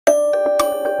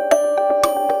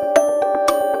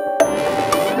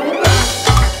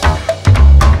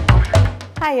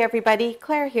Hi everybody,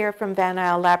 Claire here from Van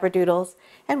Isle Labradoodles,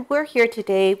 and we're here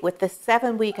today with the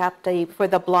 7-week update for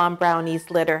the Blonde Brownies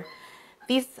litter.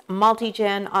 These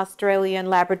multi-gen Australian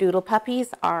Labradoodle puppies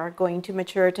are going to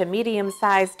mature to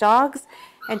medium-sized dogs,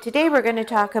 and today we're going to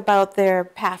talk about their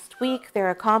past week, their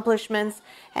accomplishments,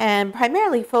 and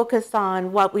primarily focus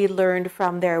on what we learned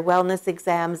from their wellness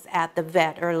exams at the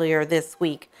vet earlier this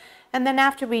week. And then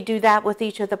after we do that with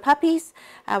each of the puppies,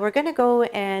 we're going to go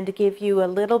and give you a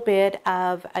little bit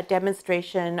of a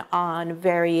demonstration on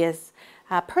various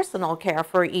personal care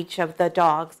for each of the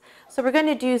dogs. So we're going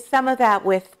to do some of that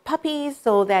with puppies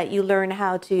so that you learn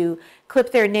how to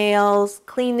clip their nails,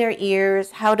 clean their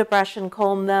ears, how to brush and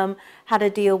comb them, how to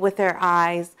deal with their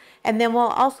eyes. And then we'll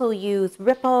also use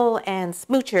Ripple and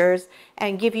Smoochers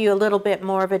and give you a little bit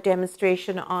more of a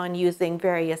demonstration on using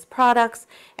various products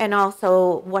and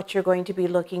also what you're going to be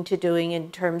looking to doing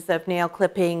in terms of nail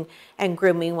clipping and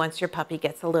grooming once your puppy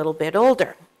gets a little bit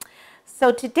older.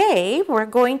 So today we're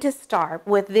going to start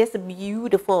with this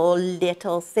beautiful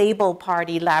little sable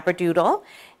party Labradoodle,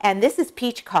 and this is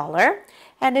Peach Collar.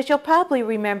 And as you'll probably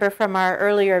remember from our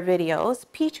earlier videos,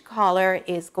 Peach Collar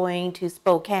is going to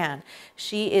Spokane.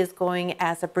 She is going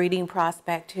as a breeding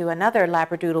prospect to another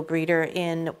Labradoodle breeder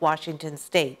in Washington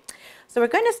State. So we're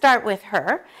going to start with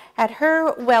her. At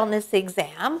her wellness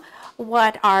exam,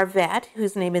 what our vet,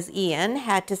 whose name is Ian,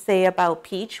 had to say about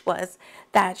Peach was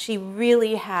that she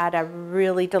really had a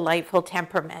really delightful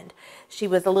temperament. She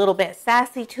was a little bit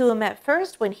sassy to him at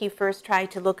first when he first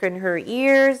tried to look in her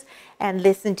ears and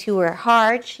listen to her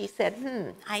heart. She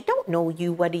said, I don't know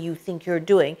you, what do you think you're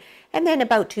doing? And then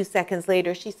about 2 seconds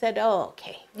later, she said, oh,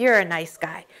 okay, you're a nice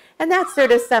guy. And that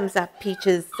sort of sums up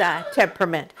Peach's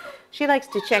temperament. She likes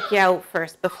to check you out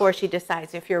first before she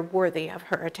decides if you're worthy of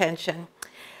her attention.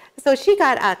 So she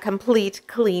got a complete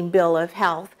clean bill of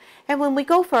health. And when we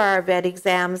go for our vet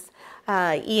exams,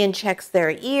 Ian checks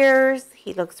their ears,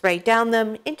 he looks right down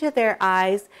them into their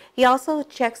eyes. He also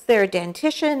checks their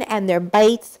dentition and their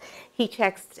bites. He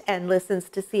checks and listens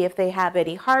to see if they have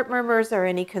any heart murmurs or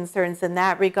any concerns in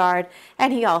that regard.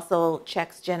 And he also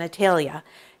checks genitalia.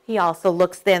 He also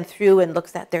looks then through and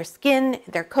looks at their skin,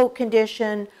 their coat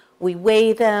condition. We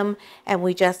weigh them, and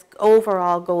we just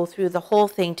overall go through the whole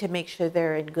thing to make sure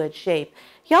they're in good shape.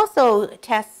 He also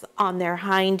tests on their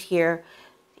hind here,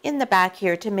 in the back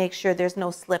here, to make sure there's no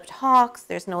slipped hocks,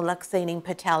 there's no luxating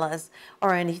patellas,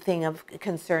 or anything of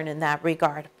concern in that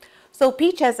regard. So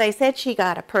Peach, as I said, she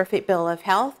got a perfect bill of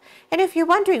health. And if you're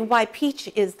wondering why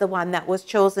Peach is the one that was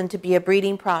chosen to be a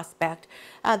breeding prospect,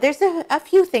 there's a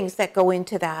few things that go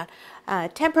into that.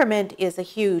 Temperament is a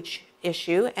huge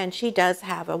issue, and she does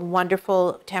have a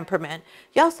wonderful temperament.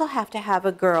 You also have to have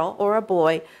a girl or a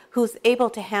boy who's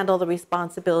able to handle the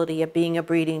responsibility of being a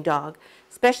breeding dog.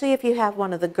 Especially if you have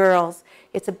one of the girls,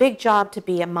 it's a big job to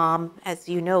be a mom, as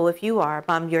you know if you are a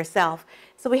mom yourself.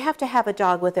 So we have to have a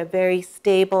dog with a very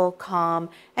stable, calm,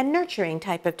 and nurturing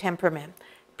type of temperament.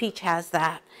 Peach has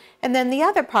that. And then the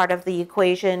other part of the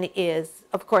equation is,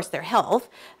 of course, their health,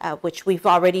 which we've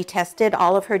already tested.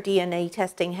 All of her DNA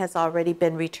testing has already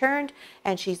been returned,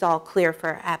 and she's all clear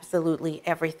for absolutely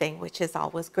everything, which is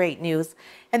always great news.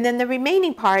 And then the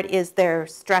remaining part is their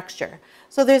structure.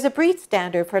 So there's a breed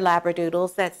standard for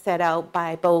Labradoodles that's set out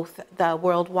by both the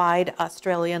Worldwide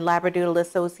Australian Labradoodle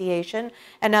Association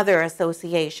and other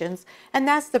associations, and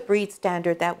that's the breed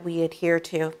standard that we adhere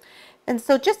to. And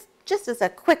so just as a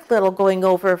quick little going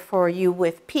over for you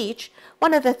with Peach,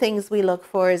 one of the things we look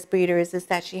for as breeders is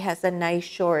that she has a nice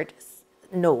short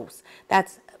nose.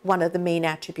 That's one of the main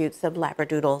attributes of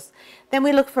Labradoodles. Then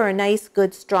we look for a nice,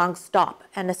 good, strong stop.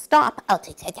 And a stop,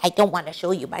 I don't want to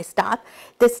show you my stop.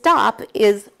 The stop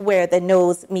is where the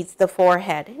nose meets the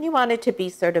forehead. And you want it to be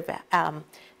sort of at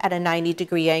a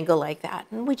 90-degree angle like that.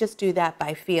 And we just do that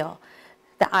by feel.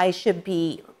 The eyes should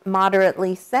be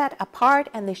moderately set apart,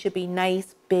 and they should be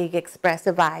nice, big,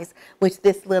 expressive eyes, which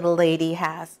this little lady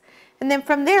has. And then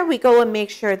from there, we go and make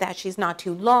sure that she's not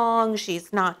too long,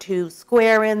 she's not too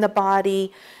square in the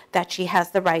body, that she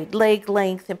has the right leg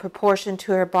length in proportion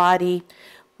to her body.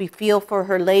 We feel for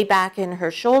her lay back in her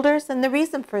shoulders, and the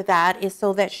reason for that is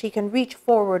so that she can reach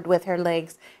forward with her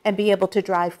legs and be able to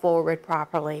drive forward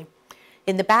properly.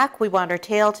 In the back, we want her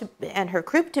tail and her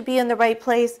croup to be in the right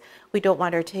place. We don't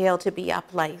want her tail to be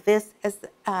up like this, as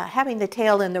having the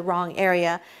tail in the wrong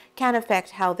area can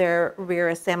affect how their rear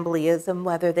assembly is and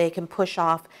whether they can push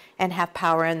off and have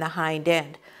power in the hind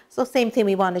end. So same thing,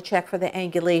 we want to check for the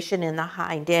angulation in the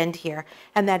hind end here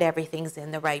and that everything's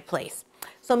in the right place.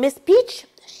 So Miss Peach,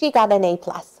 she got an A+.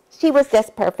 She was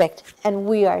just perfect, and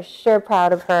we are sure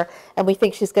proud of her, and we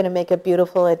think she's going to make a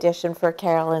beautiful addition for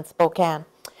Carol in Spokane.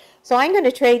 So I'm going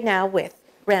to trade now with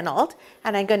Reynolds,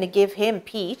 and I'm going to give him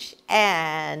Peach,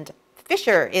 and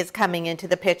Fisher is coming into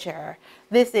the picture.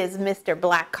 This is Mr.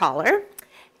 Black Collar,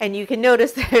 and you can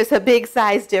notice there's a big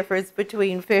size difference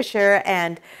between Fisher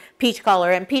and Peach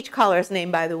Collar, and Peach Collar's name,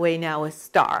 by the way, now is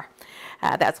Star.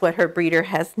 That's what her breeder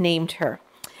has named her.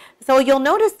 So you'll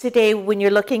notice today when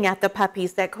you're looking at the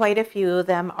puppies that quite a few of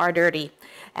them are dirty,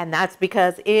 and that's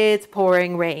because it's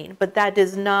pouring rain, but that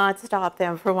does not stop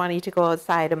them from wanting to go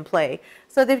outside and play.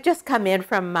 So they've just come in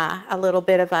from a little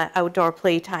bit of an outdoor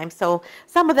playtime. So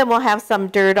some of them will have some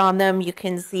dirt on them. You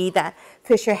can see that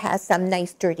Fisher has some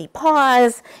nice dirty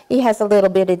paws. He has a little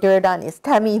bit of dirt on his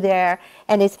tummy there,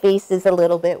 and his face is a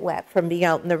little bit wet from being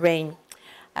out in the rain.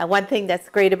 One thing that's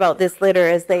great about this litter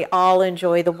is they all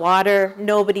enjoy the water.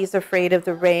 Nobody's afraid of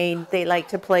the rain. They like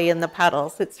to play in the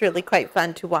puddles. It's really quite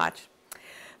fun to watch.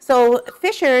 So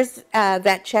Fisher's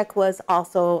vet check was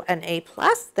also an A+.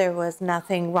 There was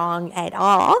nothing wrong at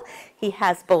all. He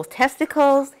has both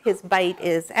testicles. His bite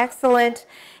is excellent,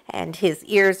 and his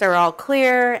ears are all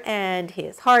clear, and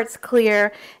his heart's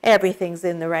clear. Everything's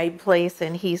in the right place,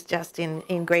 and he's just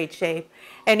in great shape.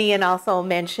 And Ian also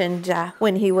mentioned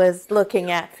when he was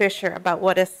looking at Fisher about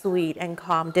what a sweet and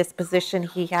calm disposition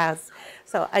he has.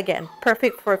 So again,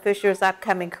 perfect for Fisher's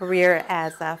upcoming career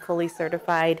as a fully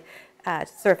certified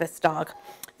service dog.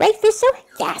 Right, Fisher?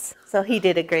 Yes. So he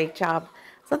did a great job.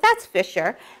 So that's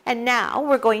Fisher. And now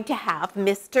we're going to have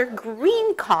Mr.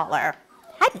 Green Collar.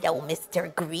 Hello,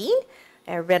 Mr. Green.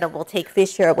 Retta will take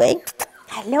Fisher away.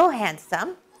 Hello,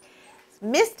 handsome. It's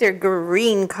Mr.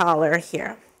 Green Collar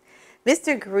here.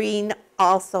 Mr. Green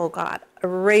also got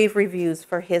rave reviews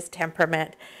for his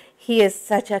temperament. He is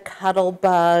such a cuddle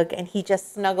bug, and he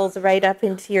just snuggles right up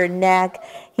into your neck.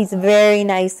 He's very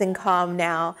nice and calm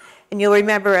now. And you'll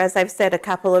remember, as I've said a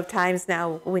couple of times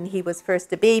now, when he was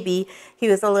first a baby, he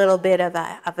was a little bit of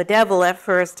a devil at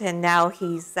first, and now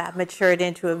he's matured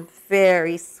into a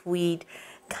very sweet,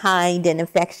 kind, and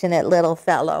affectionate little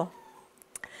fellow.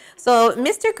 So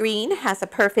Mr. Green has a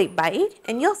perfect bite,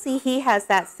 and you'll see he has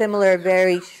that similar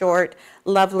very short,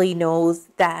 lovely nose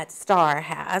that Star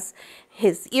has.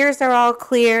 His ears are all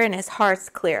clear and his heart's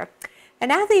clear.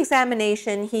 And at the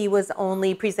examination, he was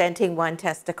only presenting one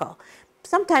testicle.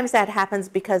 Sometimes that happens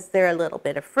because they're a little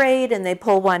bit afraid and they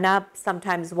pull one up.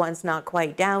 Sometimes one's not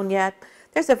quite down yet.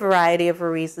 There's a variety of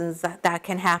reasons that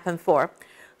can happen for.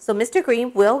 So Mr.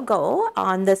 Green will go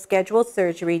on the scheduled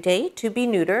surgery date to be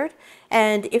neutered,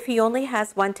 and if he only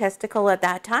has one testicle at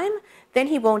that time, then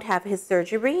he won't have his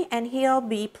surgery and he'll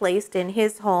be placed in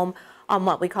his home on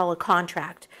what we call a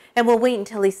contract. And we'll wait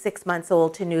until he's 6 months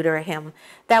old to neuter him.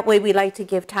 That way we like to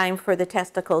give time for the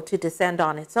testicle to descend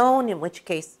on its own, in which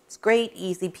case it's great,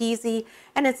 easy peasy,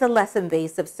 and it's a less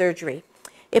invasive surgery.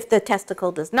 If the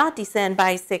testicle does not descend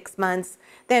by 6 months,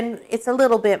 then it's a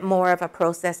little bit more of a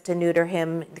process to neuter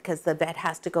him because the vet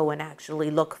has to go and actually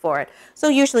look for it. So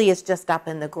usually it's just up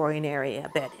in the groin area a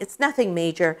bit. It's nothing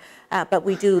major, but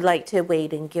we do like to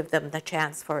wait and give them the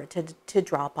chance for it to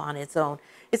drop on its own.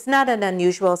 It's not an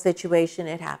unusual situation.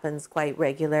 It happens quite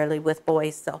regularly with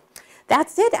boys. So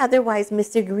that's it. Otherwise,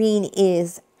 Mr. Green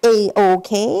is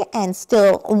A-OK and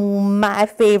still my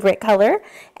favorite color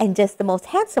and just the most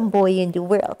handsome boy in the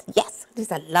world. Yes, he's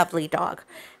a lovely dog.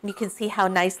 And you can see how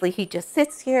nicely he just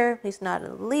sits here. He's not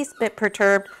the least bit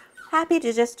perturbed. Happy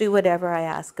to just do whatever I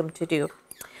ask him to do.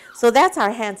 So that's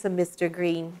our handsome Mr.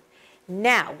 Green.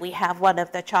 Now we have one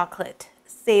of the chocolate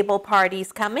sable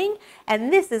parties coming,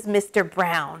 and this is Mr.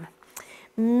 Brown.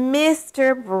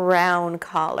 Mr. Brown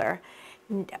Collar.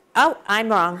 Oh, I'm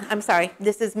wrong. I'm sorry.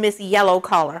 This is Miss Yellow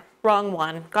Collar. Wrong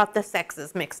one. Got the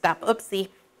sexes mixed up. Oopsie.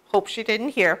 Hope she didn't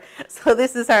hear. So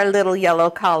this is our little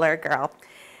yellow collar girl.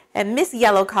 And Miss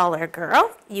Yellow Collar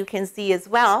girl, you can see as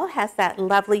well, has that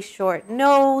lovely short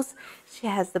nose. She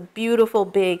has the beautiful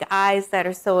big eyes that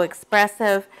are so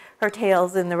expressive. Her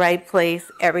tail's in the right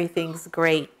place. Everything's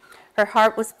great. Her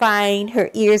heart was fine. Her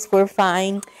ears were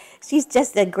fine. She's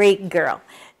just a great girl.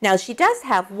 Now, she does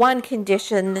have one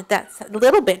condition that's a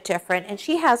little bit different, and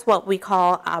she has what we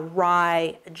call a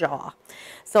Wry Jaw.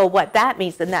 So what that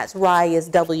means, and that's Wry is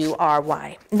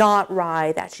W-R-Y, not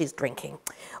rye that she's drinking.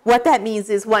 What that means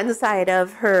is one side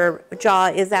of her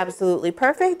jaw is absolutely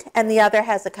perfect, and the other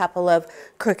has a couple of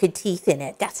crooked teeth in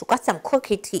it. That's got some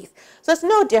crooked teeth. So it's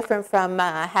no different from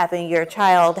having your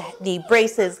child need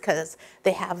braces because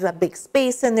they have a big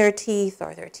space in their teeth,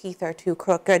 or their teeth are too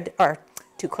crooked, or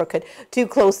too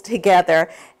close together,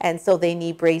 and so they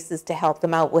need braces to help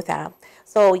them out with that.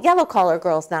 So Yellow Collar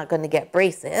girl's not going to get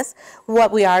braces.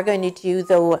 What we are going to do,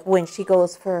 though, when she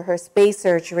goes for her space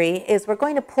surgery, is we're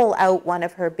going to pull out one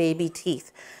of her baby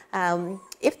teeth.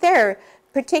 If they're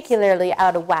particularly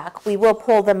out of whack, we will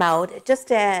pull them out just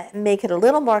to make it a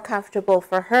little more comfortable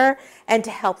for her and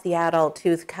to help the adult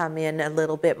tooth come in a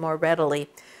little bit more readily.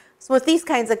 So with these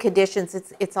kinds of conditions,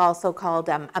 it's also called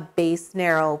a base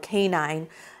narrow canine.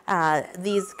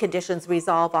 These conditions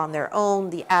resolve on their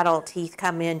own. The adult teeth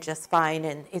come in just fine,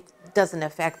 and it doesn't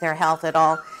affect their health at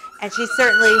all. And she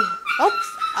certainly,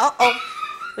 oops,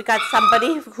 we got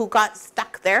somebody who got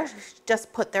stuck there,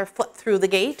 just put their foot through the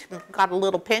gate, got a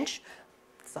little pinch.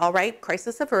 It's all right,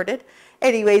 crisis averted.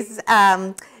 Anyways,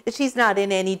 she's not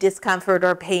in any discomfort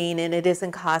or pain, and it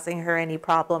isn't causing her any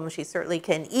problem. She certainly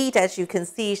can eat. As you can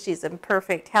see, she's in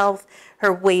perfect health.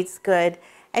 Her weight's good.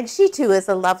 And she too is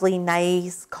a lovely,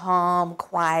 nice, calm,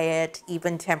 quiet,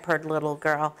 even-tempered little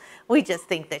girl. We just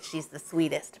think that she's the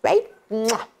sweetest, right?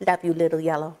 Mwah! Love you, little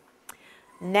yellow.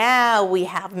 Now we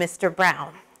have Mr.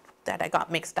 Brown that I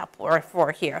got mixed up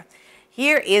for here.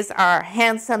 Here is our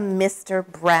handsome Mr.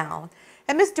 Brown.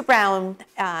 And Mr. Brown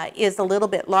is a little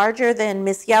bit larger than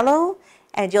Miss Yellow,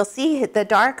 and you'll see the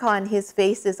dark on his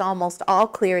face is almost all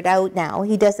cleared out now.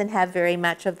 He doesn't have very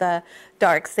much of the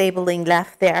dark sabling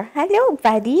left there. Hello,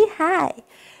 buddy. Hi.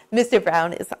 Mr.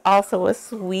 Brown is also a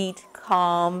sweet,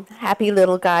 calm, happy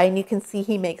little guy, and you can see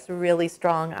he makes really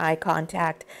strong eye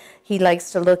contact. He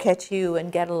likes to look at you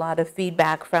and get a lot of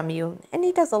feedback from you, and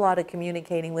he does a lot of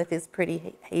communicating with his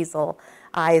pretty hazel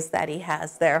eyes that he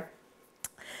has there.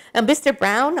 And Mr.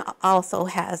 Brown also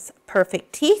has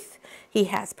perfect teeth. He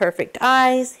has perfect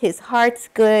eyes. His heart's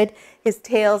good. His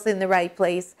tail's in the right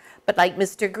place. But like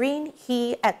Mr. Green,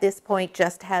 he at this point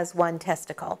just has one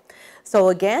testicle. So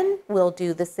again, we'll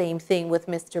do the same thing with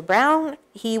Mr. Brown.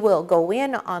 He will go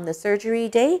in on the surgery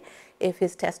day. If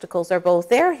his testicles are both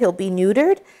there, he'll be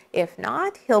neutered. If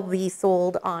not, he'll be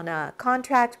sold on a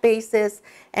contract basis,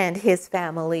 and his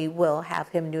family will have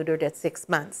him neutered at 6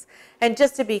 months. And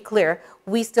just to be clear,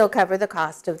 we still cover the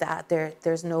cost of that.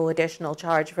 There's no additional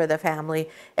charge for the family.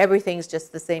 Everything's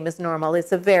just the same as normal.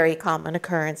 It's a very common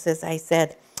occurrence, as I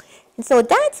said. And so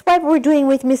that's what we're doing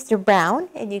with Mr. Brown.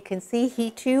 And you can see he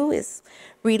too is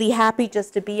really happy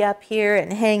just to be up here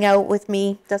and hang out with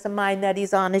me. Doesn't mind that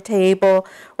he's on a table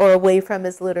or away from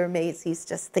his litter mates. He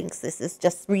just thinks this is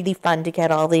just really fun to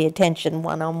get all the attention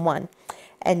one-on-one.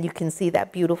 And you can see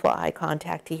that beautiful eye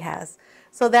contact he has.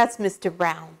 So that's Mr.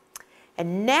 Brown.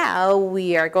 And now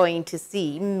we are going to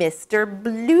see Mr.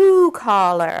 Blue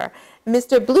Collar.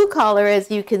 Mr. Blue Collar,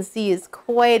 as you can see, is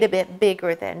quite a bit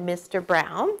bigger than Mr.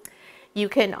 Brown. You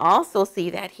can also see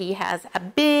that he has a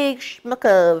big schmuck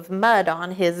of mud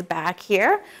on his back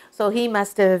here. So he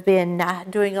must have been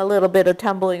doing a little bit of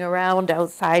tumbling around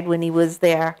outside when he was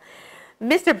there.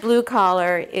 Mr. Blue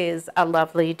Collar is a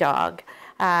lovely dog.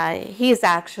 He is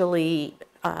actually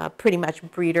pretty much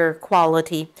breeder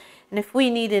quality. And if we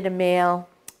needed a male,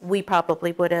 we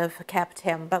probably would have kept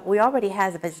him. But we already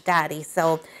have his daddy,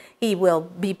 so he will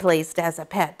be placed as a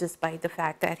pet, despite the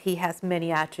fact that he has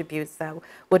many attributes that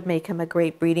would make him a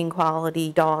great breeding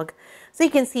quality dog. So you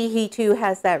can see he too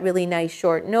has that really nice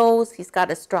short nose. He's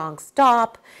got a strong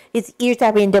stop. His ears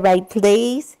are in the right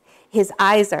place. His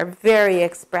eyes are very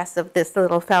expressive, this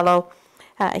little fellow.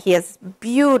 He has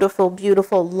beautiful,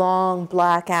 beautiful long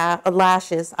black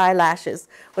eyelashes,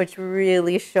 which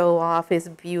really show off his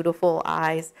beautiful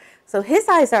eyes. So his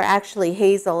eyes are actually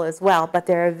hazel as well, but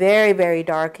they're very, very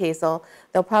dark hazel.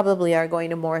 They probably are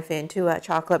going to morph into a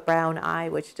chocolate brown eye,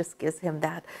 which just gives him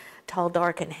that tall,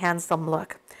 dark, and handsome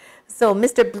look. So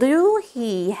Mr. Blue,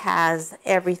 he has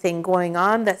everything going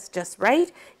on that's just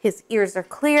right. His ears are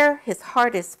clear, his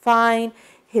heart is fine,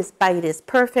 his bite is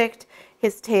perfect,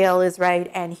 his tail is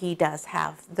right, and he does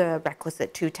have the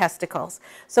requisite 2 testicles.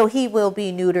 So he will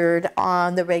be neutered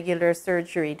on the regular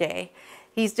surgery day.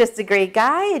 He's just a great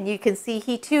guy, and you can see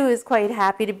he too is quite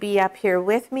happy to be up here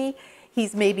with me.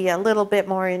 He's maybe a little bit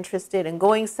more interested in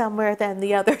going somewhere than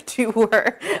the other 2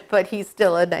 were, but he's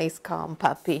still a nice, calm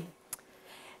puppy.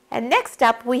 And next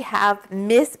up we have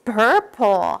Miss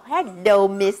Purple. Hello,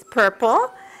 Miss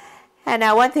Purple. And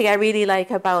now one thing I really like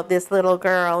about this little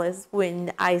girl is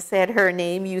when I said her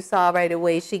name, you saw right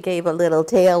away she gave a little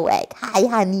tail wag. Hi,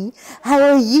 honey. How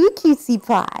are you, cutie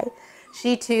pie?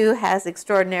 She too has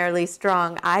extraordinarily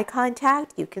strong eye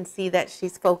contact. You can see that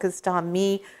she's focused on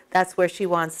me. That's where she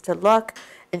wants to look.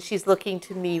 And she's looking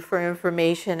to me for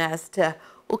information as to,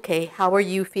 okay, how are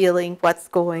you feeling? What's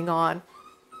going on?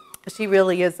 She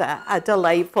really is a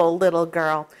delightful little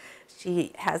girl.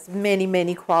 She has many,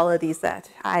 many qualities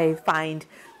that I find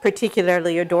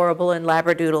particularly adorable in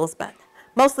Labradoodles, but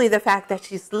mostly the fact that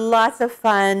she's lots of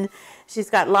fun, she's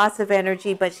got lots of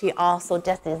energy, but she also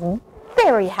just is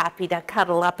very happy to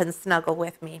cuddle up and snuggle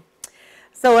with me.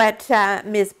 So at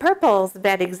Ms. Purple's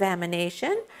vet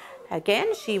examination,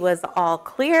 again, she was all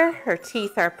clear. Her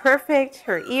teeth are perfect,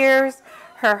 her ears,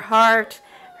 her heart,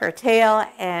 her tail,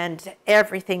 and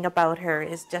everything about her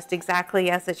is just exactly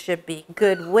as it should be.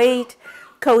 Good weight,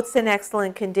 coat's in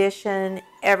excellent condition.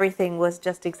 Everything was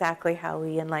just exactly how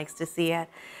Ian likes to see it.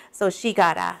 So she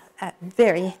got a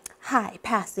very high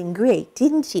passing grade,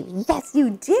 didn't she? Yes,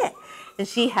 you did. And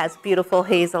she has beautiful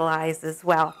hazel eyes as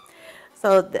well.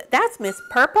 So that's Miss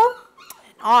Purple.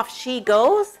 Off she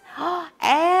goes.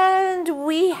 And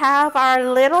we have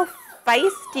our little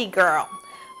feisty girl.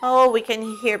 Oh, we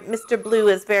can hear Mr. Blue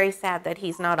is very sad that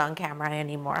he's not on camera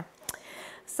anymore.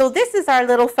 So this is our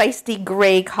little feisty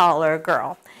gray collar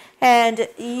girl. And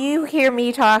you hear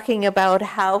me talking about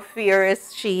how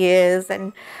fierce she is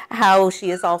and how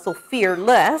she is also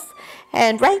fearless.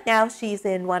 And right now she's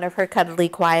in one of her cuddly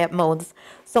quiet modes.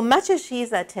 So much as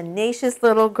she's a tenacious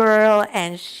little girl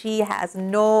and she has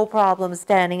no problem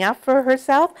standing up for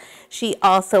herself, she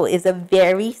also is a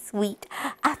very sweet,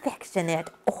 affectionate,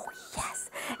 oh yes,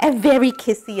 and very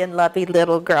kissy and lovey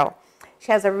little girl.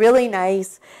 She has a really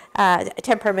nice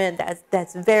temperament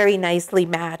that's very nicely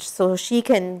matched. So she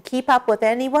can keep up with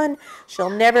anyone.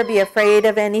 She'll never be afraid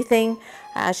of anything.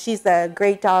 She's a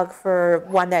great dog for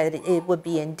one that it would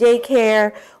be in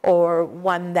daycare or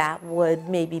one that would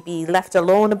maybe be left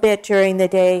alone a bit during the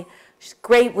day. She's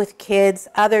great with kids,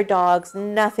 other dogs.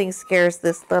 Nothing scares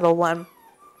this little one.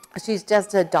 She's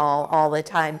just a doll all the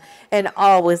time and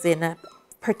always in a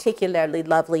particularly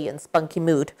lovely and spunky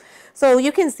mood. So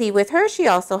you can see with her, she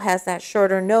also has that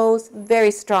shorter nose,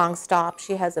 very strong stop.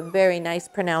 She has a very nice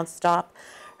pronounced stop.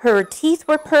 Her teeth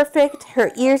were perfect.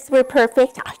 Her ears were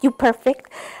perfect. Are you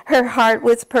perfect? Her heart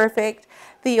was perfect.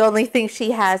 The only thing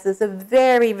she has is a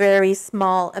very, very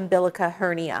small umbilical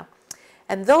hernia.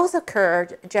 And those occur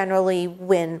generally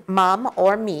when mom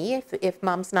or me, if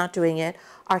mom's not doing it,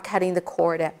 are cutting the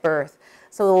cord at birth.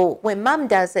 So when mom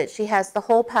does it, she has the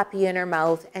whole puppy in her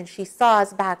mouth and she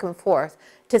saws back and forth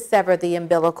to sever the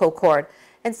umbilical cord.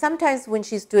 And sometimes when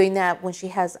she's doing that, when she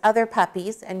has other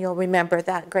puppies, and you'll remember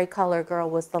that gray collar girl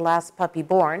was the last puppy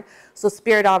born, so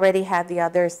Spirit already had the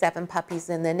other 7 puppies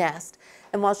in the nest.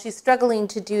 And while she's struggling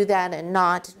to do that and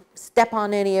not step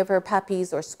on any of her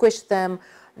puppies or squish them,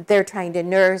 they're trying to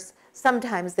nurse.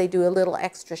 Sometimes they do a little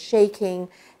extra shaking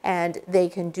and they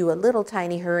can do a little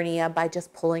tiny hernia by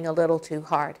just pulling a little too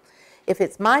hard. If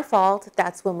it's my fault,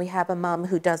 that's when we have a mom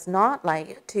who does not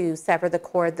like to sever the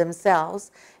cord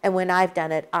themselves. And when I've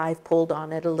done it, I've pulled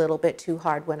on it a little bit too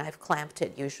hard when I've clamped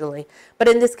it usually. But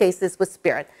in this case, this was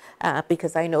Spirit,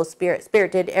 because I know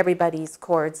Spirit did everybody's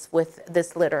cords with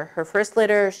this litter. Her first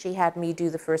litter, she had me do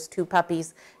the first 2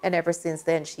 puppies. And ever since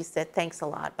then, she said, thanks a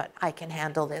lot, but I can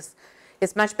handle this.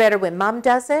 It's much better when mom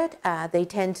does it. They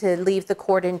tend to leave the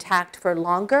cord intact for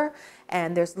longer,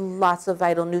 and there's lots of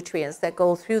vital nutrients that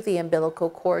go through the umbilical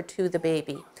cord to the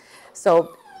baby.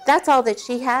 So that's all that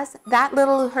she has. That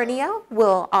little hernia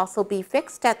will also be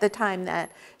fixed at the time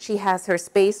that she has her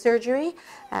space surgery.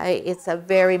 It's a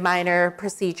very minor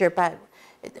procedure, but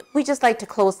we just like to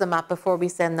close them up before we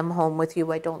send them home with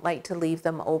you. I don't like to leave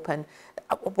them open.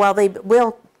 While they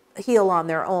will heal on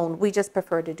their own, we just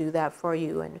prefer to do that for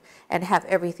you and have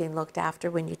everything looked after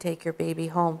when you take your baby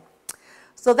home.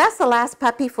 So that's the last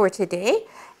puppy for today,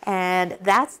 and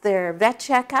that's their vet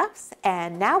checkups.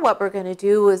 And now what we're going to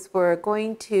do is we're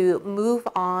going to move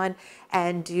on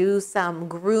and do some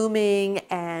grooming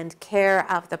and care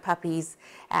of the puppies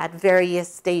at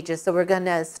various stages. So we're going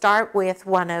to start with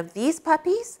one of these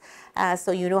puppies,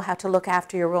 so you know how to look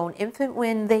after your own infant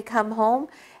when they come home.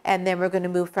 And then we're going to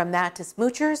move from that to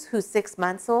Smoochers, who's 6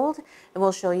 months old, and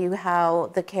we'll show you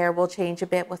how the care will change a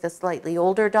bit with a slightly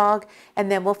older dog.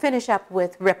 And then we'll finish up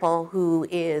with Ripple, who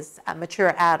is a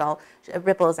mature adult.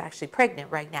 Ripple is actually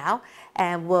pregnant right now,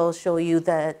 and we'll show you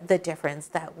the difference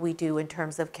that we do in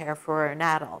terms of care for an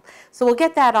adult. So we'll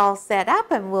get that all set up,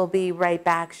 and we'll be right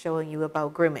back showing you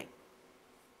about grooming.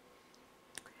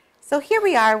 So here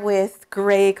we are with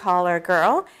Gray Collar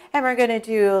Girl, and we're going to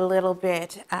do a little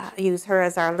bit, use her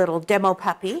as our little demo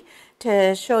puppy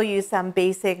to show you some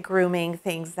basic grooming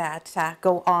things that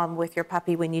go on with your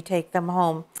puppy when you take them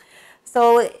home.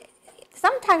 So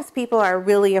sometimes people are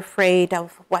really afraid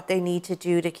of what they need to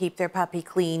do to keep their puppy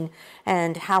clean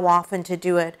and how often to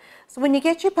do it. So when you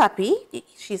get your puppy,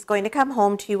 she's going to come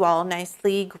home to you all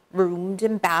nicely groomed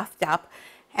and bathed up.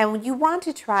 And you want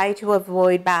to try to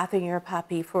avoid bathing your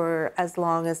puppy for as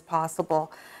long as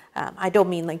possible. I don't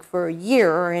mean like for a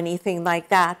year or anything like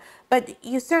that, but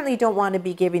you certainly don't want to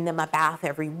be giving them a bath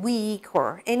every week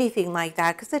or anything like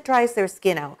that because it dries their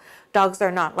skin out. Dogs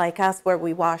are not like us where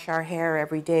we wash our hair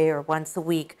every day or once a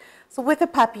week. So with a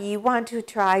puppy, you want to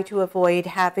try to avoid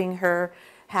having her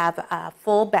have a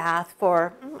full bath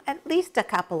for at least a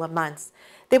couple of months.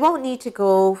 They won't need to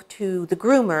go to the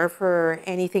groomer for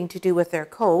anything to do with their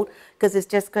coat because it's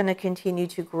just going to continue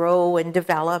to grow and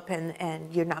develop,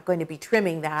 and you're not going to be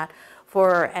trimming that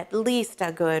for at least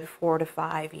a good 4 to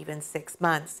 5, even 6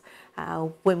 months.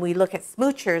 When we look at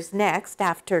smoochers next,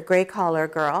 after Gray Collar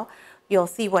Girl, you'll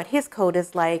see what his coat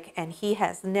is like, and he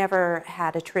has never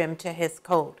had a trim to his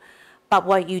coat. But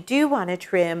what you do want to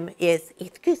trim is,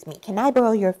 excuse me, can I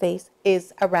borrow your face,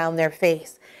 is around their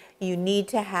face. You need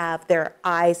to have their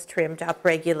eyes trimmed up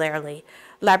regularly.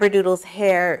 Labradoodles'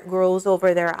 hair grows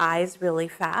over their eyes really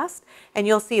fast, and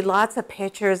you'll see lots of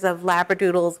pictures of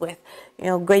Labradoodles with,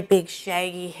 great big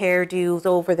shaggy hairdos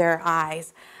over their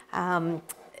eyes.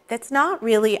 That's not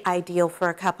really ideal for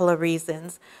a couple of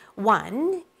reasons.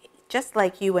 One, just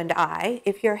like you and I,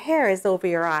 if your hair is over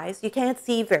your eyes, you can't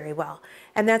see very well.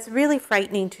 And that's really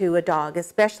frightening to a dog,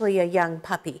 especially a young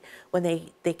puppy, when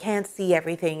they can't see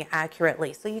everything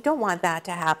accurately. So you don't want that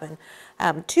to happen.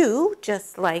 Two,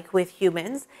 just like with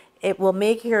humans, it will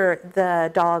make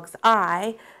the dog's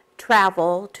eye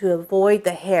travel to avoid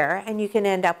the hair, and you can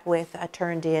end up with a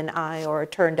turned in eye or a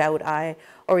turned out eye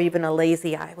or even a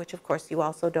lazy eye, which of course you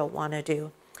also don't want to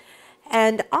do.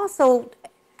 And also,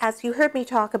 as you heard me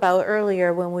talk about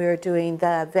earlier when we were doing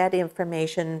the vet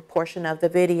information portion of the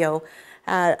video,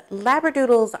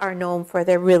 Labradoodles are known for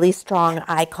their really strong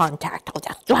eye contact. Oh,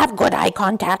 you have good eye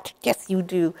contact? Yes, you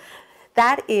do.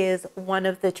 That is one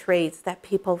of the traits that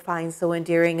people find so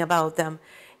endearing about them.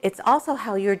 It's also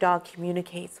how your dog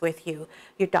communicates with you.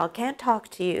 Your dog can't talk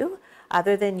to you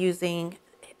other than using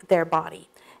their body,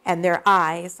 and their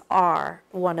eyes are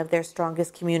one of their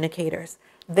strongest communicators.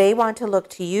 They want to look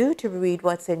to you to read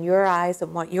what's in your eyes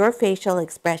and what your facial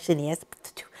expression is.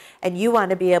 And you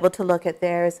want to be able to look at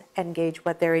theirs and gauge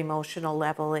what their emotional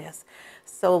level is.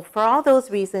 So for all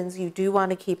those reasons, you do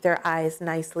want to keep their eyes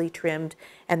nicely trimmed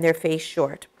and their face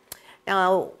short.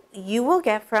 Now, you will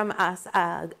get from us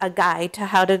a guide to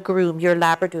how to groom your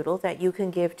Labradoodle that you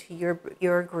can give to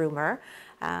your groomer.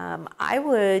 I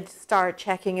would start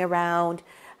checking around.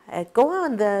 Go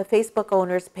on the Facebook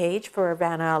owners page for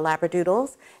Van Isle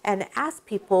Labradoodles and ask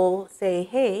people, say,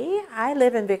 hey, I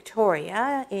live in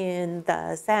Victoria in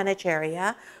the Saanich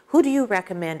area. Who do you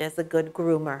recommend as a good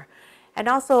groomer? And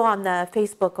also on the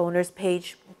Facebook owners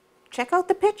page, check out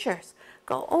the pictures.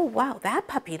 Go, oh, wow, that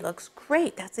puppy looks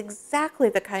great. That's exactly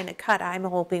the kind of cut I'm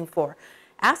hoping for.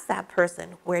 Ask that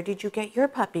person, where did you get your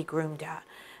puppy groomed at?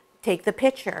 Take the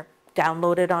picture,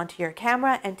 download it onto your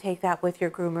camera, and take that with your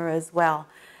groomer as well.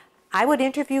 I would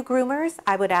interview groomers.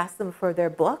 I would ask them for their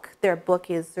book. Their book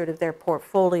is sort of their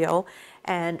portfolio,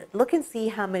 and look and see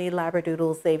how many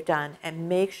Labradoodles they've done and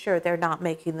make sure they're not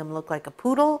making them look like a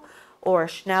poodle or a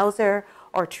schnauzer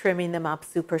or trimming them up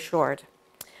super short.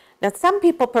 Now, some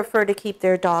people prefer to keep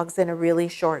their dogs in a really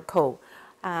short coat.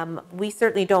 We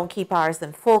certainly don't keep ours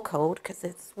in full coat because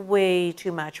it's way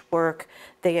too much work.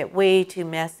 They get way too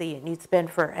messy and you'd spend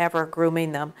forever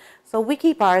grooming them. So we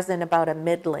keep ours in about a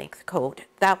mid-length coat.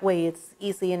 That way it's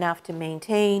easy enough to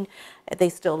maintain. They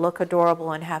still look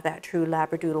adorable and have that true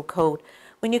Labradoodle coat.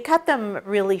 When you cut them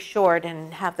really short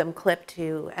and have them clipped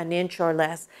to an inch or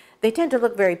less, they tend to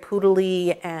look very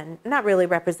poodly and not really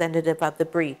representative of the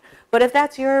breed. But if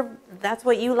that's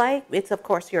what you like, it's of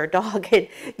course your dog, and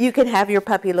you can have your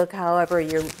puppy look however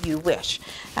you wish.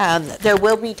 There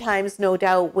will be times, no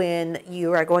doubt, when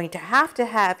you are going to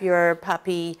have your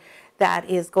puppy that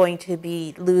is going to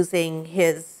be losing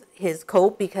his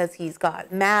coat because he's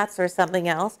got mats or something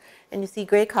else. And you see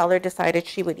Gray Collar decided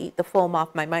she would eat the foam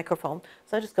off my microphone.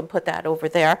 So I'm just going to put that over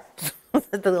there,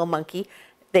 the little monkey.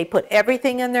 They put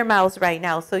everything in their mouths right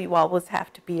now, so you always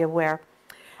have to be aware.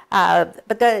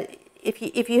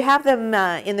 If you have them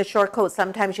in the short coat,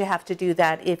 sometimes you have to do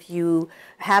that if you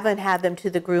haven't had them to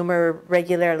the groomer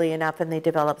regularly enough and they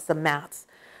develop some mats.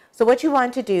 So what you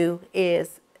want to do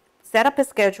is set up a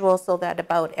schedule so that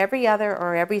about every other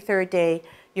or every third day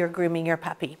you're grooming your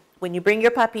puppy. When you bring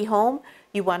your puppy home,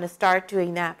 you want to start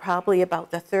doing that probably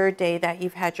about the third day that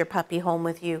you've had your puppy home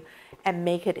with you, and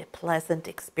make it a pleasant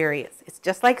experience. It's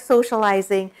just like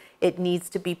socializing. It needs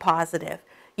to be positive.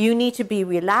 You need to be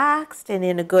relaxed and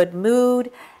in a good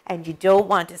mood, and you don't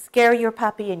want to scare your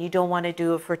puppy, and you don't want to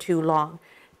do it for too long.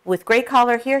 With Gray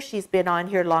Collar here, she's been on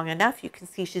here long enough. You can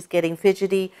see she's getting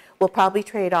fidgety. We'll probably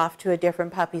trade off to a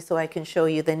different puppy so I can show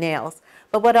you the nails.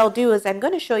 But what I'll do is I'm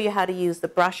going to show you how to use the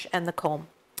brush and the comb.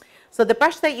 So the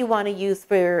brush that you want to use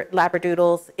for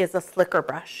Labradoodles is a slicker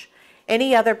brush.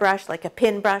 Any other brush, like a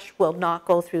pin brush, will not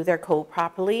go through their coat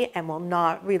properly and will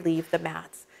not relieve the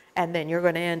mats. And then you're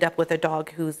going to end up with a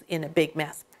dog who's in a big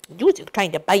mess. You're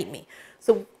trying to bite me.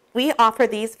 So we offer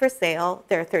these for sale.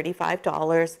 They're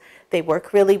 $35. They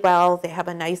work really well. They have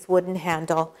a nice wooden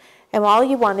handle. And all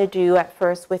you want to do at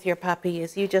first with your puppy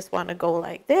is you just want to go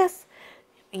like this.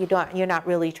 You're not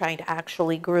really trying to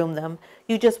actually groom them.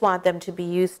 You just want them to be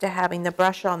used to having the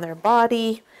brush on their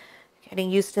body,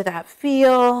 getting used to that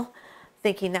feel,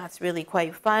 thinking that's really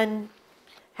quite fun.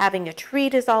 Having a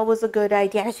treat is always a good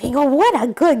idea. Saying, oh, what a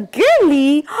good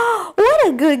girly. Oh, what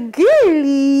a good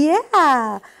girly.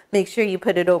 Yeah. Make sure you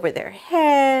put it over their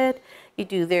head. You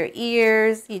do their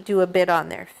ears. You do a bit on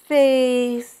their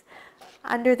face,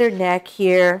 under their neck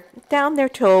here, down their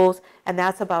toes. And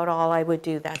that's about all I would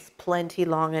do. That's plenty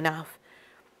long enough.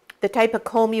 The type of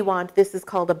comb you want, this is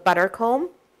called a buttercomb.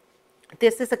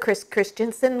 This is a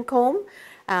Christensen comb,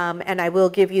 and I will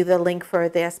give you the link for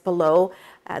this below.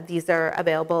 These are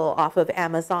available off of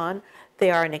Amazon. They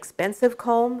are an expensive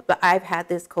comb, but I've had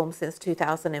this comb since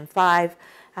 2005.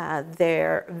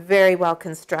 They're very well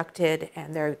constructed,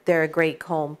 and they're a great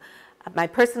comb. My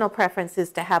personal preference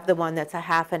is to have the one that's a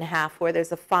half and half, where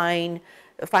there's a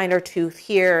finer tooth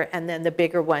here and then the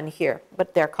bigger one here,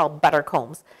 but they're called butter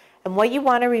combs. And what you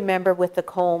want to remember with the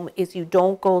comb is you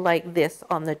don't go like this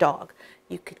on the dog.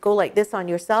 You could go like this on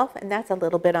yourself, and that's a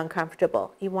little bit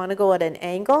uncomfortable. You want to go at an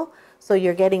angle so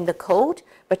you're getting the coat,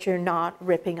 but you're not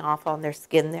ripping off on their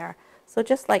skin there. So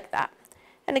just like that.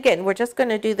 And again, we're just going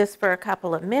to do this for a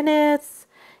couple of minutes.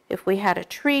 If we had a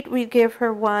treat, we'd give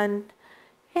her one.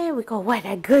 And we go, what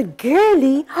a good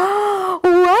girly. Oh,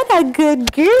 what a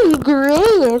good girly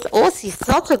Grace. Oh, she's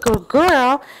such a good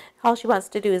girl. All she wants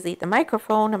to do is eat the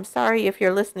microphone. I'm sorry if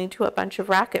you're listening to a bunch of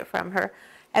racket from her.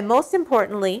 And most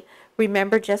importantly,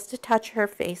 remember just to touch her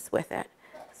face with it.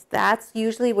 That's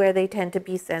usually where they tend to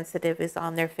be sensitive, is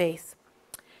on their face.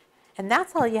 And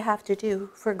that's all you have to do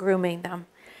for grooming them.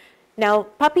 Now,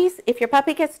 puppies, if your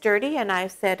puppy gets dirty, and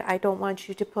I've said I don't want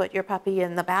you to put your puppy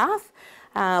in the bath,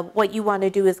 what you want to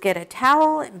do is get a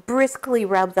towel and briskly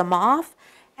rub them off,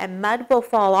 and mud will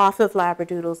fall off of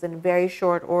Labradoodles in very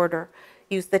short order.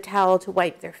 Use the towel to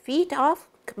wipe their feet off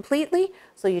completely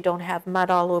so you don't have mud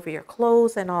all over your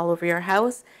clothes and all over your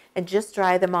house, and just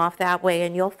dry them off that way,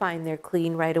 and you'll find they're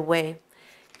clean right away.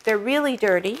 If they're really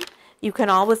dirty, you can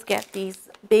always get these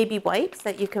baby wipes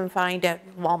that you can find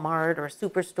at Walmart or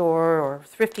Superstore or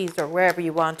Thrifties or wherever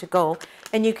you want to go,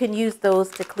 and you can use those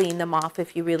to clean them off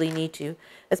if you really need to,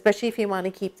 especially if you want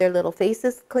to keep their little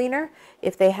faces cleaner.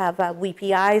 If they have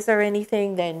weepy eyes or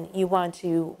anything, then you want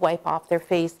to wipe off their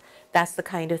face. That's the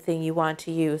kind of thing you want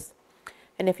to use.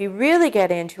 And if you really get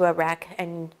into a wreck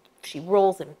and she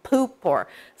rolls in poop or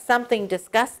something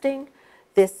disgusting,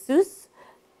 this Soos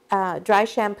dry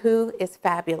shampoo is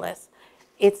fabulous.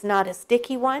 It's not a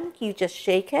sticky one. You just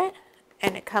shake it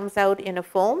and it comes out in a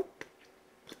foam.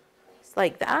 It's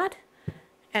like that.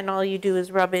 And all you do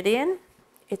is rub it in.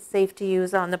 It's safe to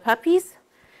use on the puppies.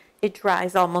 It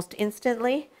dries almost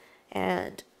instantly,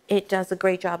 and it does a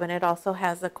great job, and it also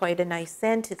has quite a nice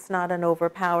scent. It's not an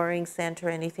overpowering scent or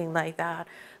anything like that.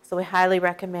 So we highly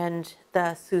recommend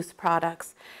the Soos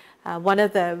products. One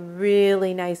of the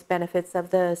really nice benefits of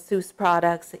the Soos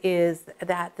products is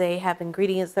that they have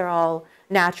ingredients that are all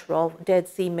natural, Dead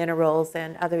Sea minerals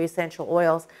and other essential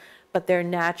oils, but they're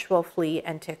natural flea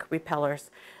and tick repellers.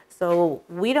 So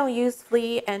we don't use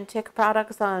flea and tick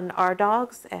products on our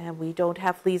dogs, and we don't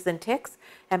have fleas and ticks.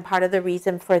 And part of the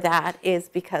reason for that is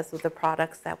because of the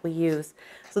products that we use.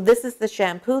 So this is the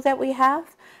shampoo that we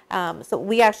have. So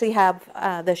we actually have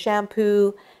the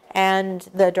shampoo and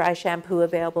the dry shampoo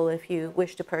available if you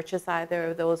wish to purchase either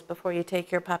of those before you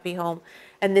take your puppy home.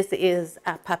 And this is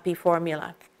a puppy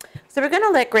formula. So we're going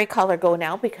to let Grey Collar go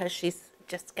now because she's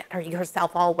just got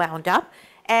herself all wound up.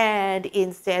 And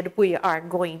instead we are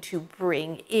going to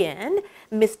bring in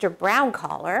Mr. Brown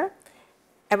Collar.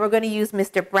 And we're going to use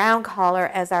Mr. Brown Collar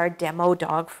as our demo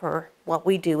dog for what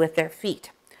we do with their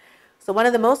feet. So one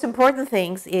of the most important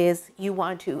things is you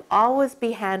want to always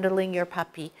be handling your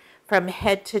puppy from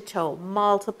head to toe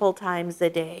multiple times a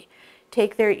day.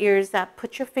 Take their ears up,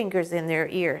 put your fingers in their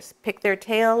ears, pick their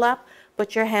tail up,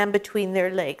 put your hand between their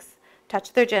legs,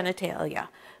 touch their genitalia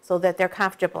so that they're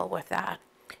comfortable with that.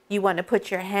 You want to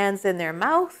put your hands in their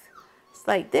mouth, just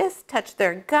like this, touch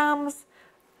their gums,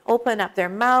 open up their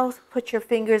mouth, put your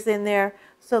fingers in there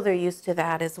so they're used to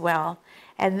that as well.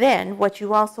 And then what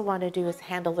you also want to do is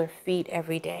handle their feet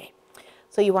every day.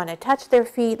 So you want to touch their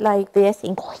feet like this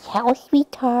and go, "Hello,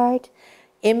 sweetheart."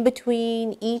 in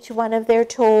between each one of their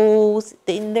toes,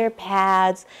 in their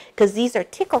pads, because these are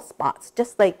tickle spots,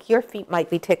 just like your feet might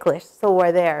be ticklish, so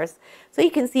are theirs. So you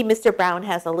can see Mr. Brown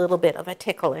has a little bit of a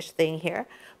ticklish thing here,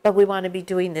 but we want to be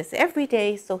doing this every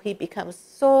day so he becomes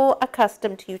so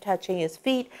accustomed to you touching his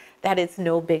feet that it's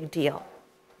no big deal.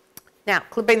 Now,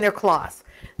 clipping their claws.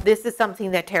 This is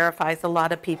something that terrifies a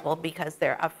lot of people because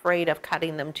they're afraid of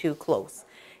cutting them too close.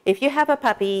 If you have a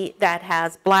puppy that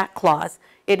has black claws,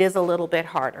 it is a little bit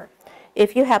harder.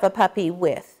 If you have a puppy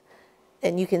with,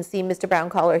 and you can see Mr. Brown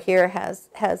Collar here has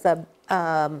a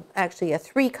actually a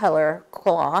 3-color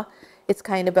claw. It's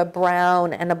kind of a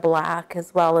brown and a black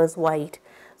as well as white.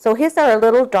 So his are a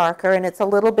little darker, and it's a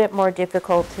little bit more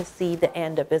difficult to see the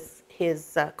end of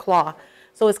his claw.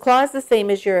 So his claw is the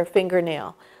same as your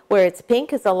fingernail. Where it's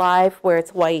pink is alive, where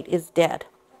it's white is dead.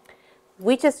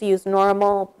 We just use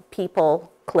normal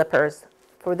people clippers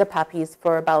for the puppies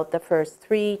for about the first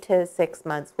 3 to 6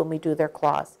 months when we do their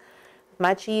claws.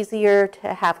 Much easier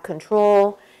to have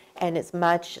control, and it's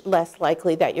much less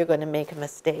likely that you're going to make a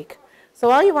mistake.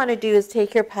 So all you want to do is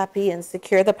take your puppy and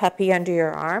secure the puppy under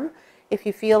your arm. If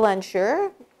you feel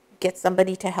unsure, get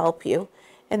somebody to help you.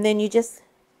 And then you just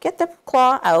get the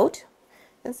claw out.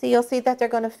 And so you'll see that they're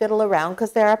going to fiddle around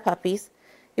because they are puppies.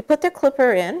 You put the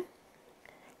clipper in.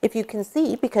 If you can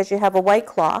see, because you have a white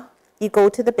claw, you go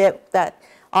to the bit that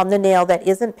on the nail that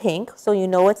isn't pink, so you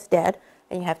know it's dead.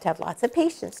 And you have to have lots of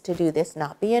patience to do this,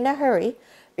 not be in a hurry,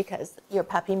 because your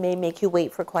puppy may make you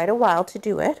wait for quite a while to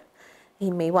do it. He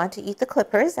may want to eat the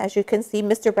clippers. As you can see,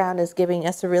 Mr. Brown is giving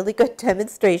us a really good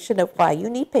demonstration of why you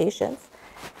need patience.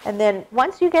 And then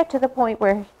once you get to the point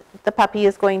where the puppy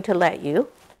is going to let you,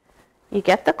 you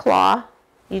get the claw,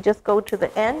 you just go to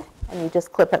the end, and you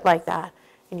just clip it like that.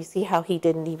 And you see how he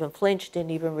didn't even flinch,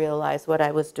 didn't even realize what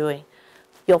I was doing.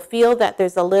 You'll feel that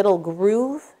there's a little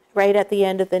groove right at the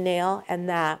end of the nail, and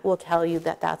that will tell you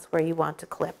that that's where you want to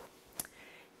clip.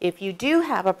 If you do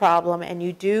have a problem and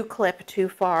you do clip too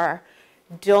far,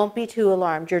 don't be too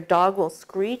alarmed. Your dog will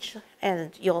screech,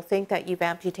 and you'll think that you've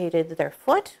amputated their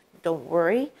foot. Don't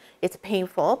worry. It's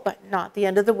painful, but not the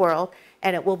end of the world,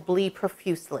 and it will bleed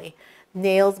profusely.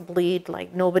 Nails bleed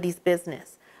like nobody's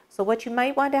business. So what you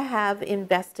might want to have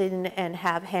invested in and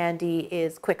have handy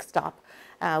is Kwik Stop,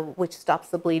 which stops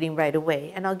the bleeding right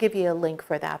away. And I'll give you a link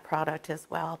for that product as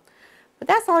well. But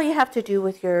that's all you have to do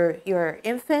with your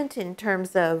infant in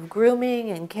terms of grooming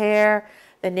and care.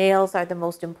 The nails are the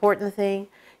most important thing.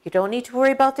 You don't need to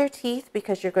worry about their teeth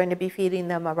because you're going to be feeding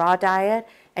them a raw diet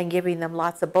and giving them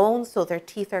lots of bones, so their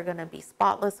teeth are going to be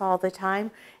spotless all the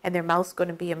time, and their mouth's going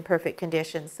to be in perfect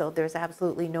condition. So there's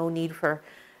absolutely no need for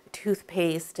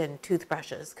toothpaste and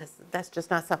toothbrushes because that's just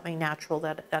not something natural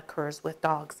that occurs with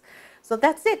dogs. So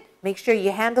that's it. Make sure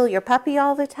you handle your puppy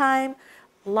all the time,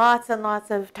 lots and lots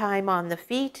of time on the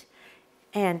feet,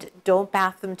 and don't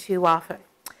bath them too often.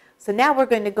 So now we're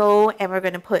going to go and we're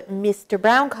going to put Mr.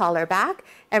 Brown Collar back,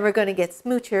 and we're going to get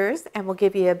smoochers, and we'll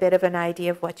give you a bit of an idea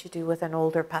of what you do with an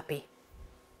older puppy.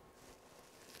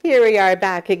 Here we are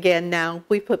back again now.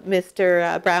 We put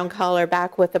Mr. Brown Collar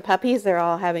back with the puppies. They're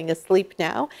all having a sleep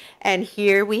now. And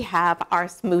here we have our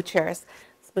smoochers.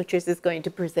 Smoochers is going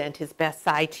to present his best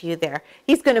side to you there.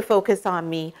 He's going to focus on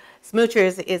me.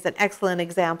 Smoochers is an excellent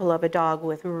example of a dog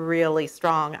with really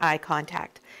strong eye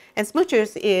contact. And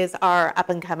Smoochers is our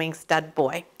up-and-coming stud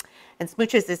boy. And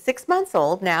Smoochers is 6 months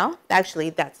old now. Actually,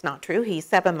 that's not true. He's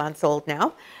 7 months old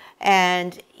now.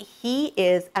 And he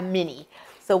is a mini.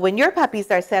 So when your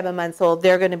puppies are 7 months old,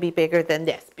 they're going to be bigger than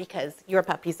this because your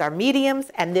puppies are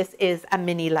mediums, and this is a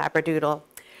mini Labradoodle.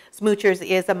 Smoochers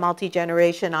is a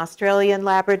multi-generation Australian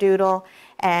Labradoodle,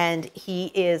 and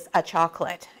he is a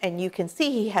chocolate. And you can see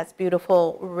he has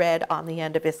beautiful red on the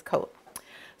end of his coat.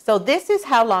 So this is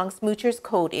how long Smoocher's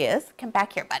coat is. Come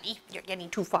back here, buddy. You're getting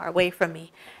too far away from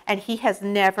me. And he has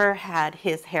never had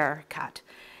his hair cut.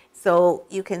 So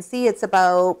you can see it's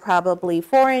about probably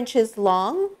 4 inches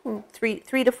long, 3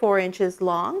 to 4 inches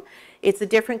long. It's a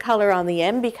different color on the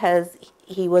end because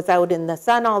he was out in the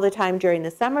sun all the time during the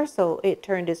summer, so it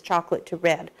turned his chocolate to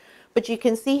red. But you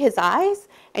can see his eyes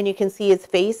and you can see his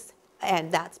face,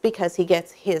 and that's because he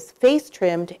gets his face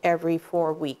trimmed every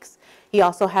 4 weeks. He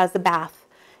also has a bath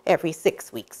every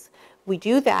 6 weeks. We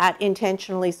do that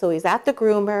intentionally so he's at the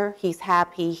groomer, he's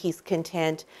happy, he's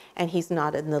content, and he's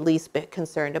not in the least bit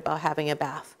concerned about having a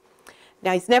bath.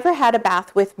 Now, he's never had a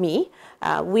bath with me.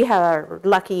 We are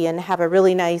lucky and have a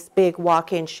really nice big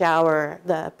walk-in shower.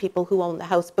 The people who owned the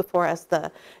house before us,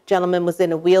 the gentleman was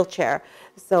in a wheelchair.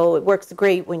 So it works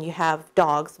great when you have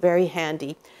dogs, very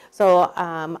handy. So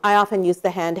I often use the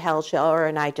handheld shower,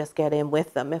 and I just get in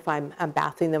with them if I'm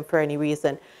bathing them for any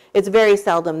reason. It's very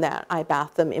seldom that I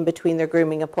bath them in between their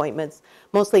grooming appointments.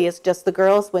 Mostly it's just the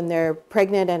girls when they're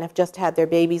pregnant and have just had their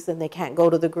babies and they can't go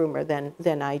to the groomer,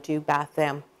 then I do bath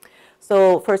them.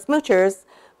 So for smoochers,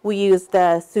 we use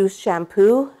the Soos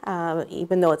shampoo.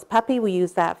 Even though it's puppy, we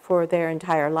use that for their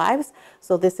entire lives.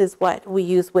 So this is what we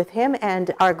use with him,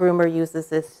 and our groomer uses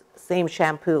this same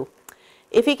shampoo.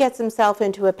 If he gets himself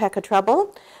into a peck of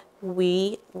trouble,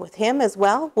 we, with him as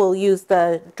well, will use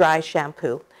the dry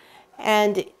shampoo.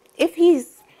 And if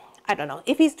he's, I don't know,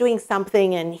 if he's doing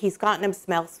something and he's gotten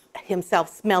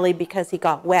himself smelly because he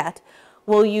got wet,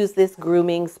 we'll use this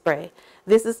grooming spray.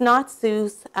 This is not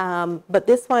Soos, but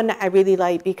this one I really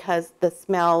like because the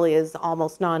smell is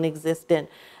almost non-existent.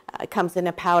 It comes in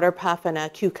a powder puff and a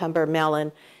cucumber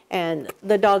melon, and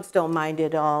the dogs don't mind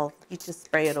it at all. You just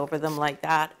spray it over them like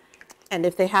that. And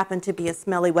if they happen to be a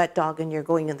smelly wet dog and you're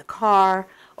going in the car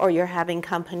or you're having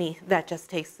company, that just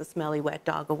takes the smelly wet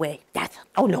dog away.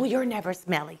 Oh no, you're never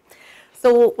smelly.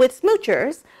 So with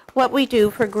smoochers, what we do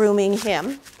for grooming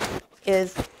him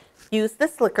is use the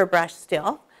slicker brush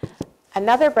still.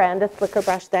 Another brand of slicker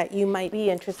brush that you might be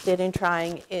interested in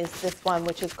trying is this one,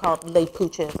 which is called Les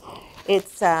Pooches.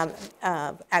 It's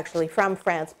actually from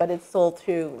France, but it's sold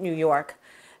through New York.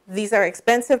 These are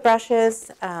expensive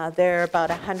brushes. They're about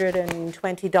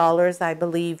 $120, I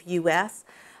believe, US.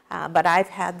 But I've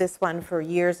had this one for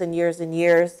years and years and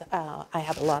years. I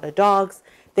have a lot of dogs.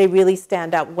 They really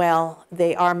stand up well.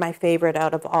 They are my favorite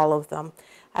out of all of them.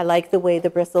 I like the way the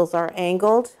bristles are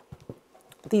angled.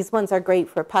 These ones are great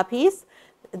for puppies.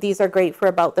 These are great for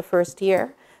about the first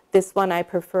year. This one I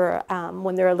prefer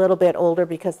when they're a little bit older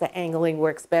because the angling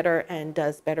works better and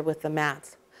does better with the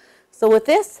mats. So with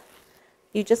this,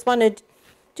 you just want to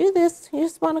do this. You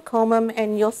just want to comb him,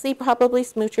 and you'll see probably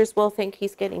smoochers will think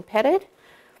he's getting petted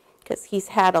because he's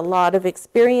had a lot of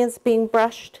experience being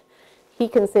brushed. He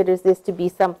considers this to be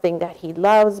something that he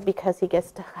loves because he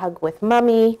gets to hug with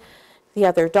mommy. The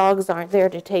other dogs aren't there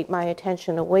to take my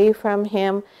attention away from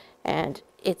him, and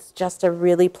it's just a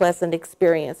really pleasant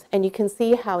experience. And you can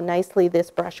see how nicely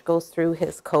this brush goes through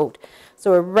his coat.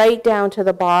 So we're right down to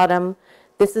the bottom.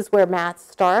 This is where mats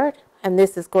start, and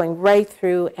this is going right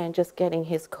through and just getting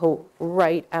his coat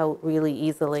right out really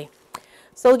easily.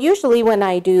 So usually when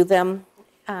I do them,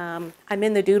 I'm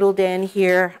in the doodle den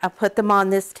here. I'll put them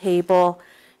on this table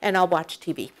and I'll watch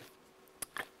TV.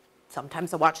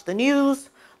 Sometimes I watch the news.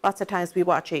 Lots of times we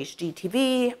watch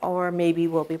HGTV, or maybe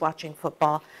we'll be watching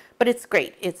football. But it's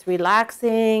great. It's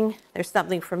relaxing. There's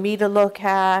something for me to look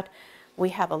at. We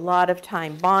have a lot of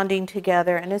time bonding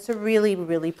together, and it's a really,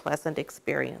 really pleasant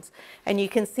experience. And you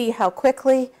can see how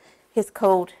quickly his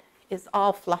coat is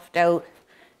all fluffed out.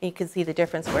 And you can see the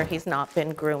difference where he's not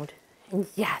been groomed. And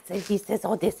yes, and he says,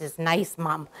 "Oh, this is nice,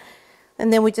 Mom."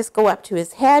 And then we just go up to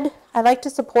his head. I like to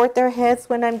support their heads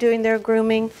when I'm doing their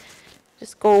grooming.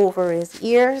 Just go over his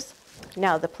ears.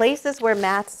 Now, the places where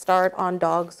mats start on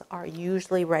dogs are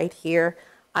usually right here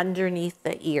underneath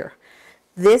the ear.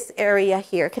 This area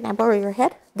here, can I borrow your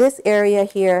head? This area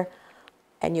here,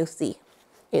 and you'll see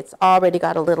it's already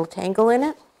got a little tangle in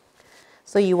it.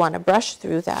 So you want to brush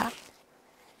through that.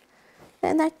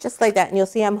 And that just like that. And you'll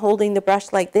see I'm holding the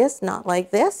brush like this, not like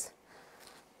this.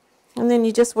 And then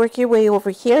you just work your way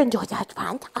over here and do that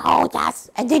one. Oh, yes.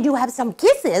 And then you have some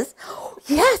kisses.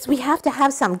 Yes, we have to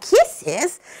have some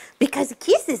kisses because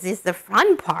kisses is the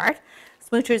fun part.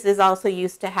 Smoochers is also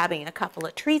used to having a couple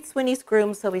of treats when he's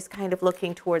groomed, so he's kind of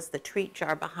looking towards the treat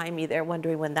jar behind me there,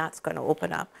 wondering when that's going to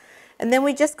open up. And then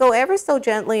we just go ever so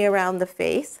gently around the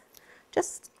face.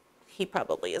 He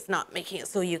probably is not making it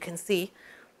so you can see,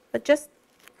 but just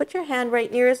put your hand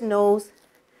right near his nose,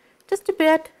 just a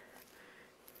bit.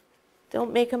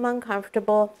 Don't make him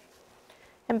uncomfortable.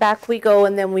 And back we go,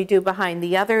 and then we do behind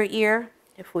the other ear,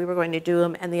 if we were going to do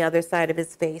him, and the other side of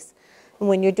his face. And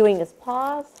when you're doing his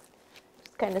paws,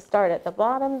 just kind of start at the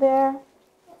bottom there.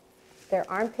 Their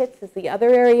armpits is the other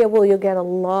area where you'll get a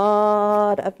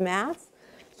lot of mats.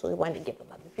 So we want to give him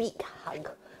a big hug,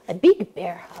 a big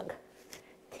bear hug.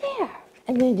 There.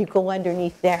 And then you go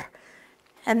underneath there.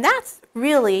 And that's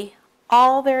really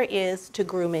all there is to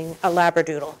grooming a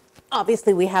Labradoodle.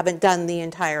 Obviously, we haven't done the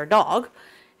entire dog.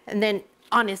 And then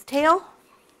on his tail,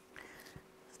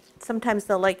 sometimes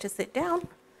they'll like to sit down,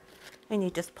 and you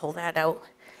just pull that out.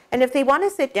 And if they want to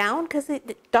sit down, because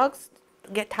dogs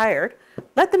get tired,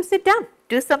 let them sit down.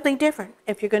 Do something different.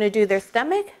 If you're going to do their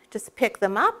stomach, just pick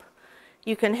them up.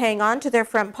 You can hang on to their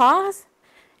front paws,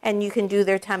 and you can do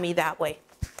their tummy that way.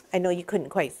 I know you couldn't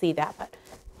quite see that, but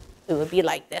it would be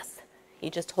like this. You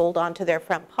just hold on to their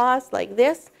front paws like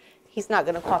this. he's not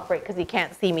going to cooperate because he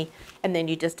can't see me. And then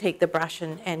you just take the brush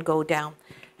and go down.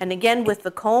 And again, with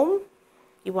the comb,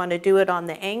 you want to do it on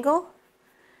the angle.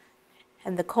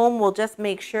 And the comb will just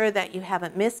make sure that you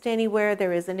haven't missed anywhere.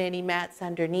 There isn't any mats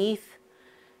underneath.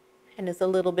 And is a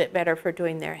little bit better for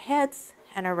doing their heads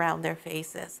and around their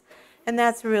faces. And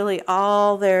that's really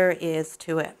all there is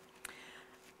to it.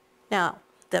 Now,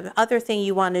 the other thing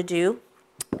you want to do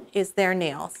is their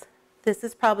nails. This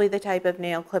is probably the type of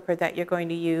nail clipper that you're going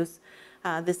to use.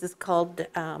 This is called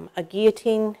a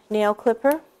guillotine nail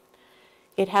clipper.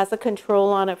 It has a control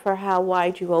on it for how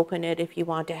wide you open it if you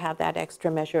want to have that extra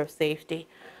measure of safety.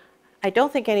 I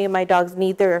don't think any of my dogs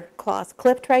need their claws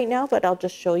clipped right now, but I'll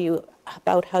just show you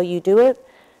about how you do it.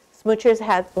 Smoochers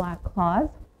has black claws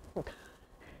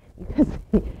because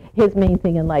his main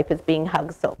thing in life is being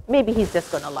hugged, so maybe he's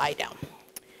just going to lie down.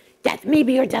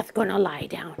 Maybe you're just going to lie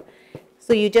down.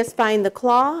 So you just find the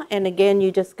claw, and again,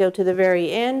 you just go to the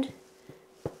very end.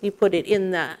 You put it in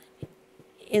there,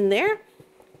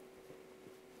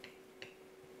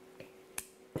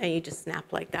 and you just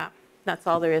snap like that. That's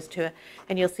all there is to it.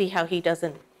 And you'll see how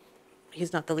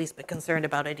he's not the least bit concerned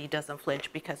about it. He doesn't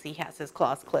flinch because he has his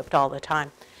claws clipped all the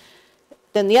time.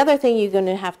 Then the other thing you're going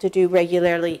to have to do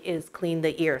regularly is clean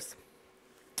the ears.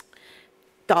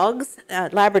 Dogs,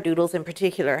 Labradoodles in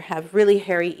particular, have really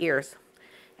hairy ears.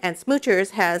 And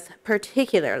Smoochers has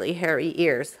particularly hairy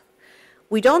ears.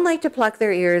 We don't like to pluck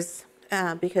their ears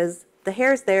because the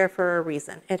hair is there for a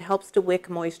reason. It helps to wick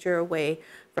moisture away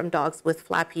from dogs with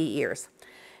flappy ears.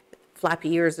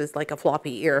 Flappy ears is like a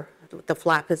floppy ear. The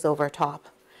flap is over top.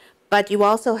 But you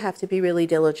also have to be really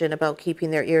diligent about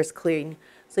keeping their ears clean.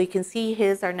 So you can see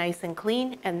his are nice and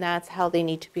clean, and that's how they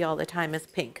need to be all the time, is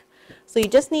pink. So you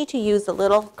just need to use a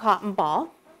little cotton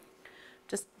ball,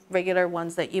 just regular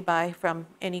ones that you buy from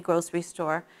any grocery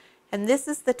store. And this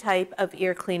is the type of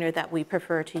ear cleaner that we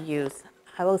prefer to use.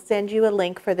 I will send you a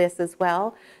link for this as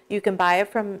well. You can buy it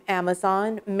from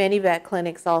Amazon. Many vet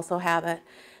clinics also have it.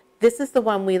 This is the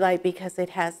one we like because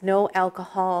it has no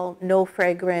alcohol, no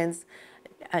fragrance,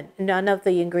 none of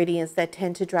the ingredients that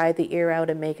tend to dry the ear out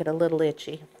and make it a little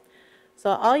itchy.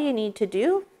 So all you need to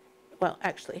do, well,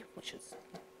 actually,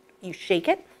 you shake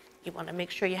it. You want to make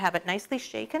sure you have it nicely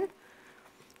shaken.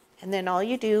 And then all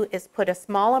you do is put a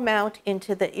small amount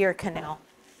into the ear canal.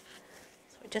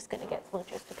 So we're just going to get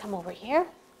Smoochers to come over here.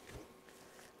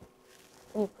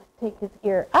 And you take his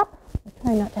ear up.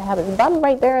 Try not to have his bum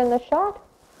right there in the shot.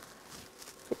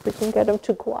 If we can get him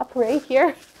to cooperate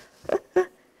here.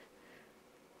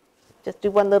 Just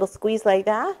do one little squeeze like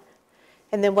that.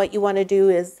 And then what you want to do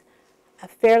is a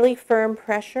fairly firm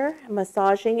pressure,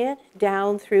 massaging it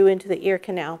down through into the ear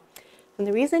canal. And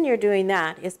the reason you're doing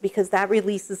that is because that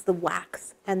releases the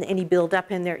wax and any buildup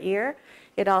in their ear.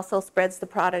 It also spreads the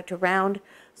product around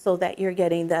so that you're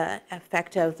getting the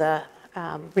effect of the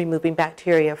removing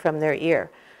bacteria from their ear.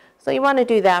 So you want to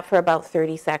do that for about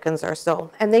 30 seconds or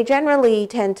so. And they generally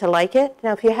tend to like it.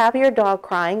 Now, if you have your dog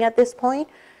crying at this point,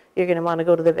 you're going to want to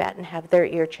go to the vet and have their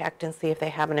ear checked and see if they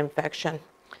have an infection.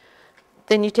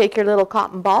 Then you take your little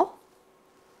cotton ball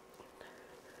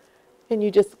and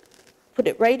you just put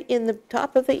it right in the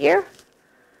top of the ear,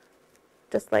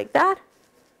 just like that.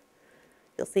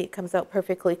 You'll see it comes out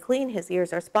perfectly clean. His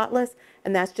ears are spotless,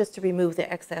 and that's just to remove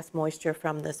the excess moisture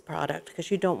from this product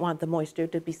because you don't want the moisture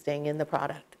to be staying in the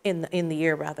product, in the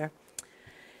ear rather.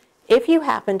 If you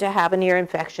happen to have an ear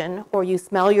infection or you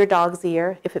smell your dog's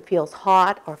ear, if it feels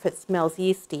hot or if it smells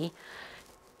yeasty,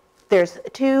 there's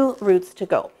two routes to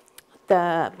go.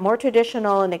 The more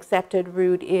traditional and accepted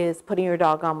route is putting your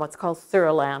dog on what's called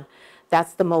Suralan.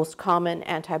 That's the most common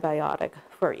antibiotic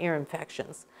for ear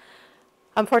infections.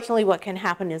 Unfortunately, what can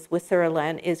happen is with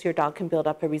Suralan is your dog can build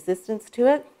up a resistance to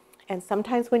it. And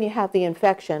sometimes when you have the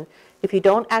infection, if you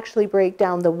don't actually break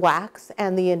down the wax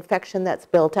and the infection that's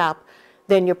built up,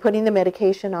 then you're putting the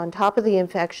medication on top of the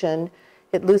infection.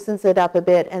 It loosens it up a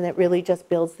bit, and it really just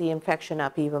builds the infection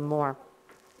up even more.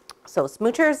 So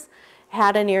Smoochers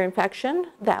had an ear infection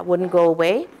that wouldn't go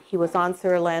away. He was on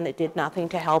Suralan. It did nothing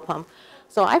to help him.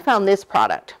 So I found this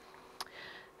product,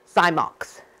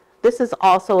 Zymox. This is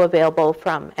also available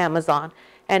from Amazon,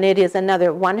 and it is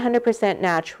another 100%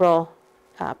 natural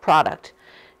product.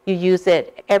 You use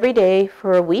it every day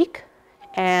for a week,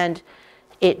 and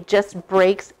it just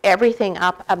breaks everything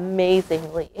up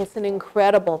amazingly. It's an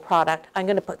incredible product. I'm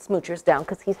going to put Smoochers down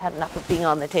because he's had enough of being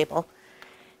on the table.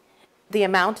 The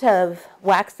amount of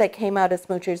wax that came out of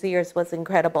Smoochers' ears was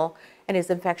incredible, and his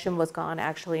infection was gone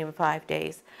actually in 5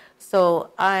 days.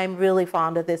 So I'm really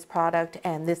fond of this product,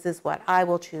 and this is what I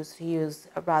will choose to use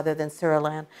rather than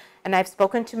Cerelan. And I've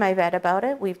spoken to my vet about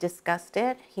it. We've discussed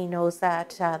it. He knows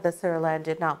that the Cerelan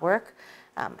did not work,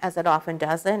 as it often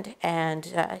doesn't,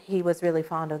 and he was really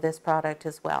fond of this product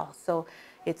as well. So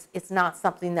it's not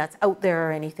something that's out there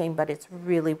or anything, but it's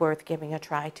really worth giving a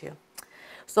try to.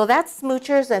 So that's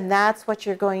Smoochers, and that's what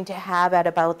you're going to have at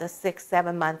about the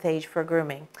 6-7 month age for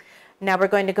grooming. Now we're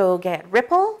going to go get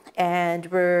Ripple, and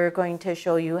we're going to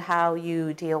show you how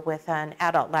you deal with an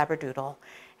adult Labradoodle,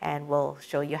 and we'll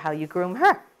show you how you groom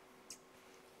her.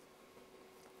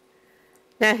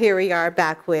 Now here we are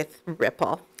back with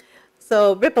Ripple.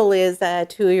 So Ripple is a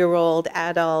 2-year-old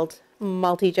adult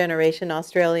multi-generation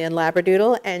Australian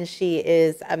Labradoodle, and she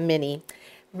is a mini.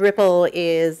 Ripple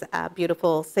is a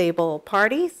beautiful sable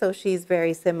party, so she's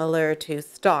very similar to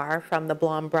Star from the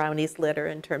Blonde Brownies litter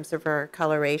in terms of her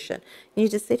coloration. Can you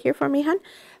just sit here for me, hon?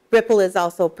 Ripple is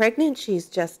also pregnant. She's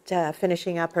just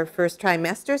finishing up her first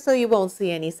trimester, so you won't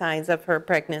see any signs of her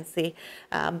pregnancy,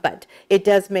 but it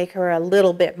does make her a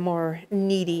little bit more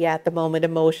needy at the moment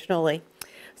emotionally.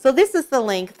 So this is the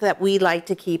length that we like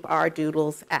to keep our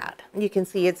doodles at. You can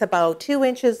see it's about 2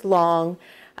 inches long.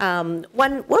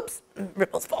 Whoops,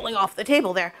 Ripple's falling off the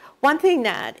table there. One thing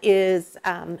that is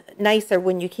nicer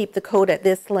when you keep the coat at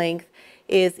this length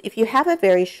is if you have it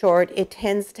very short, it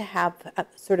tends to have a,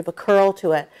 sort of a curl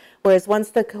to it. Whereas once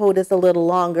the coat is a little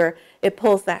longer, it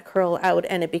pulls that curl out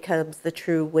and it becomes the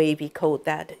true wavy coat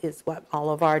that is what all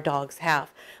of our dogs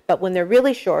have. But when they're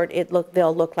really short,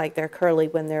 they'll look like they're curly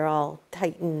when they're all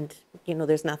tightened. You know,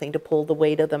 there's nothing to pull the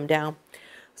weight of them down.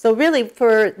 So really,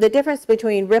 for the difference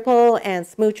between Ripple and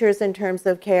Smoochers in terms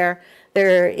of care,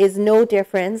 there is no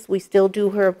difference. We still do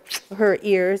her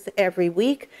ears every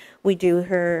week. We do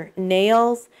her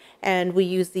nails, and we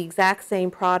use the exact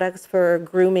same products for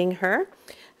grooming her.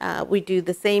 We do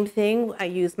the same thing. I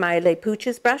use my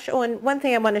Pooches brush. Oh, and one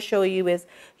thing I want to show you is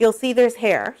you'll see there's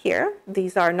hair here.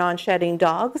 These are non-shedding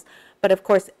dogs. But of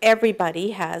course, everybody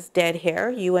has dead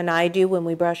hair. You and I do when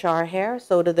we brush our hair,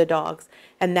 so do the dogs.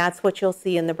 And that's what you'll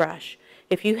see in the brush.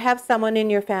 If you have someone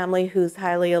in your family who's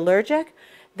highly allergic,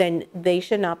 then they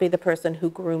should not be the person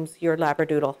who grooms your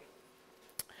Labradoodle.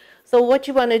 So what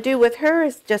you want to do with her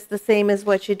is just the same as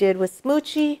what you did with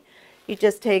Smoochie. You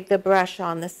just take the brush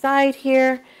on the side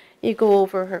here, you go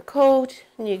over her coat,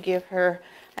 and you give her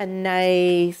a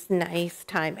nice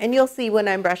time. And you'll see when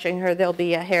I'm brushing her, there'll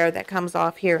be a hair that comes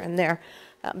off here and there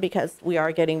because we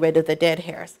are getting rid of the dead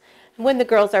hairs. When the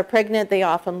girls are pregnant, they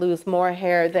often lose more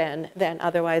hair than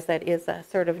otherwise. That is a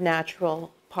sort of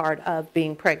natural part of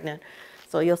being pregnant.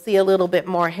 So you'll see a little bit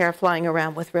more hair flying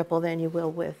around with Ripple than you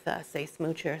will with, say,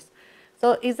 Smoochers.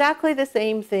 So exactly the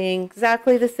same thing,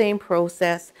 exactly the same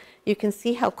process. You can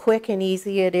see how quick and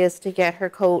easy it is to get her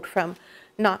coat from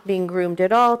not being groomed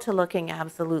at all to looking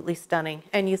absolutely stunning.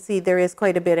 And you see there is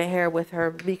quite a bit of hair with her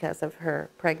because of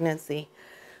her pregnancy.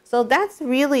 So that's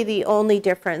really the only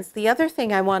difference. The other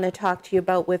thing I want to talk to you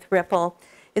about with Ripple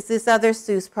is this other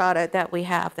Soos product that we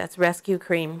have, that's Rescue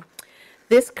Cream.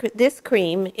 This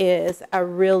cream is a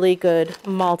really good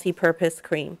multi-purpose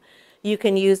cream. You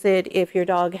can use it if your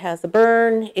dog has a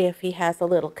burn, if he has a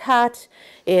little cut,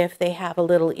 if they have a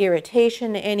little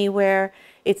irritation anywhere.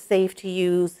 It's safe to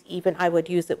use. Even I would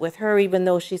use it with her, even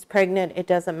though she's pregnant. It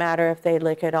doesn't matter if they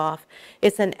lick it off.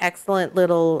 It's an excellent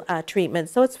little treatment.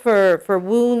 So it's for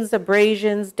wounds,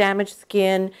 abrasions, damaged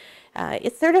skin.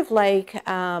 It's sort of like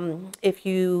if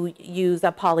you use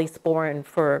a polysporin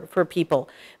for people.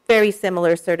 Very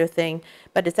similar sort of thing,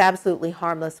 but it's absolutely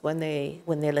harmless when they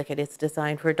lick it. It's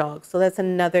designed for dogs. So that's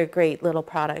another great little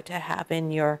product to have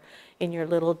in your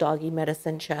little doggy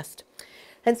medicine chest.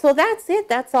 And so that's it.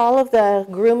 That's all of the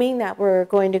grooming that we're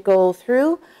going to go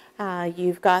through.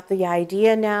 You've got the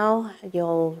idea now.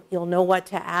 You'll know what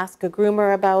to ask a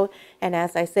groomer about. And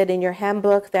as I said in your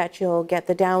handbook that you'll get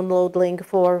the download link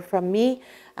from me,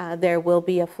 there will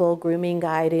be a full grooming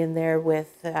guide in there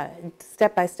with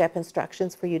step-by-step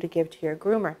instructions for you to give to your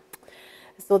groomer.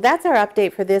 So that's our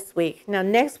update for this week. Now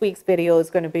next week's video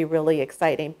is going to be really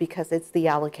exciting because it's the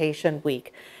allocation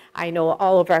week. I know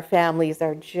all of our families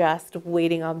are just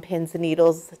waiting on pins and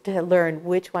needles to learn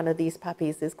which one of these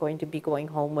puppies is going to be going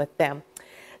home with them.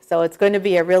 So it's going to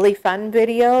be a really fun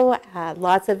video,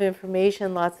 lots of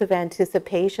information, lots of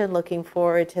anticipation, looking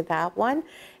forward to that one.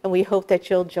 And we hope that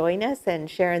you'll join us and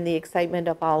share in the excitement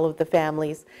of all of the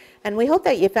families. And we hope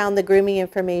that you found the grooming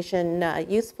information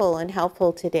useful and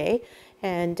helpful today.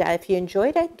 And if you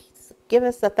enjoyed it, give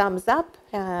us a thumbs up.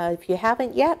 If you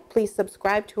haven't yet, please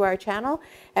subscribe to our channel.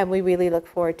 And we really look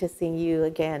forward to seeing you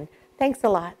again. Thanks a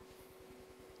lot.